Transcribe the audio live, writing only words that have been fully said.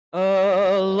Alone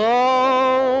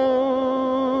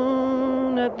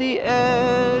at the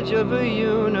edge of a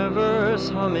universe,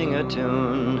 humming a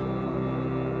tune,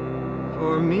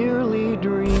 for merely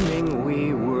dreaming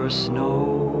we were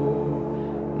snow.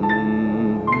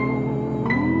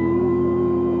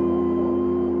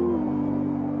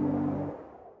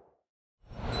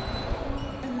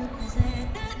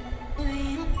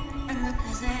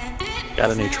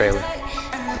 Got a new trailer.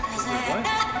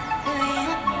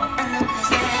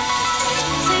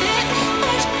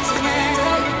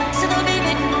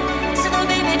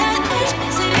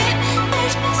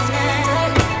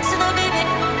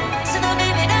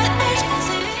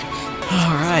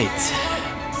 Alright.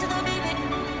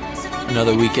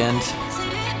 Another weekend.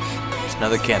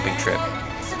 Another camping trip.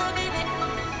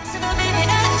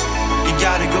 You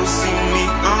gotta go see me,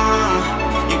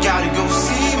 you gotta go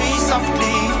see me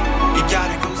softly. You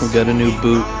gotta go We got a new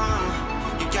boot.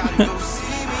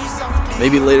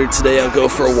 Maybe later today I'll go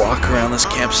for a walk around this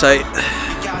campsite.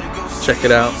 Check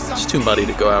it out. It's too muddy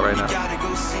to go out right now. You gotta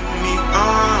go see me,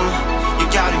 you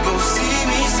gotta go see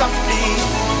me softly.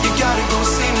 You gotta go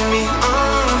see me,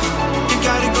 you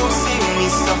gotta go see me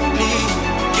softly.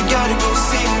 You gotta go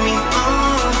see me,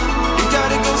 you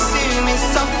gotta go see me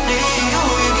softly.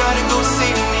 Oh, you gotta go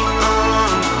see me,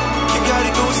 you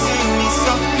gotta go see me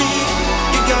softly.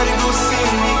 You gotta go see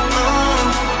me,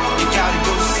 you gotta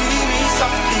go see me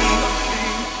softly.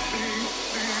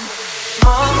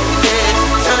 All the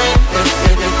time,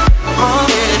 all the time, all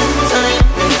the time,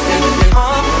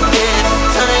 all the time, all the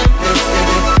time,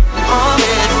 all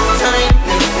the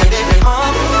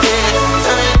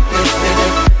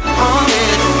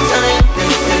time, all the time,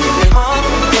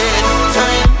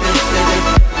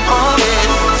 all the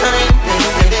time.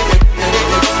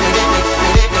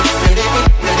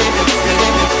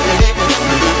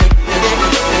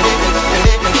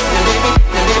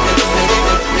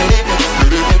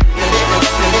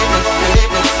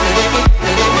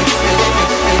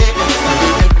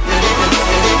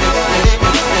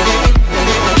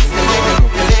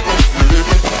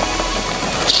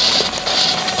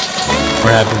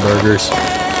 We're having burgers.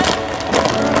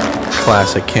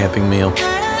 Classic camping meal.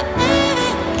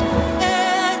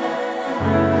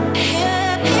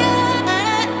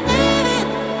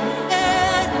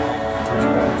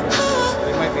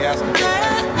 They might be asking.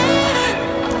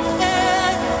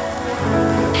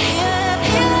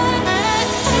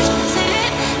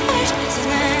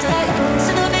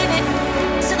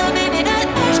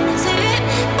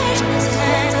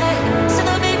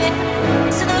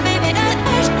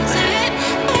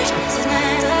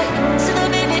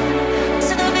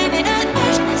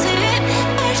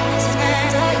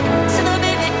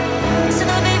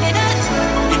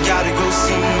 You gotta go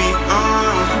see me,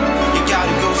 you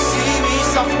gotta go see me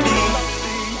softly.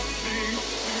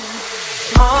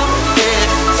 All the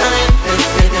time,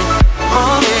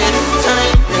 all the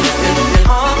time,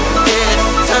 all the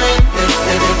time,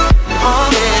 all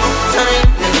the time,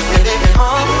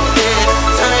 all the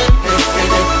time,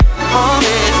 all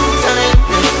the time.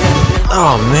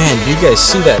 Oh man, do you guys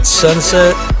see that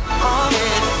sunset?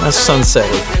 That sunset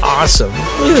was awesome.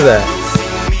 Look at that.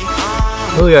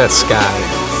 Look at that sky.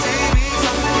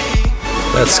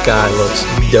 That sky looks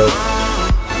dope.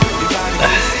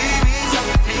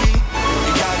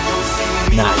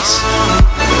 Nice.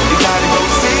 You gotta go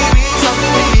see me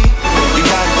softly. You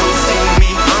gotta go see me,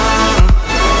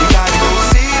 you gotta go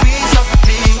see me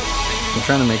softly. I'm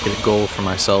trying to make it a goal for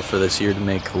myself for this year to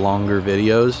make longer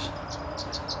videos.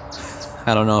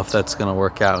 I don't know if that's gonna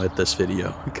work out with this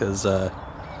video because I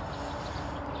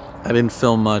didn't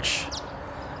film much,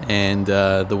 and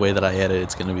the way that I edit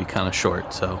it's gonna be kind of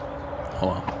short, so oh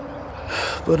well.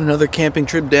 But another camping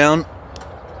trip down.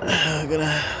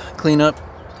 Gonna clean up,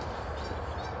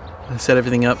 set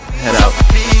everything up, head out.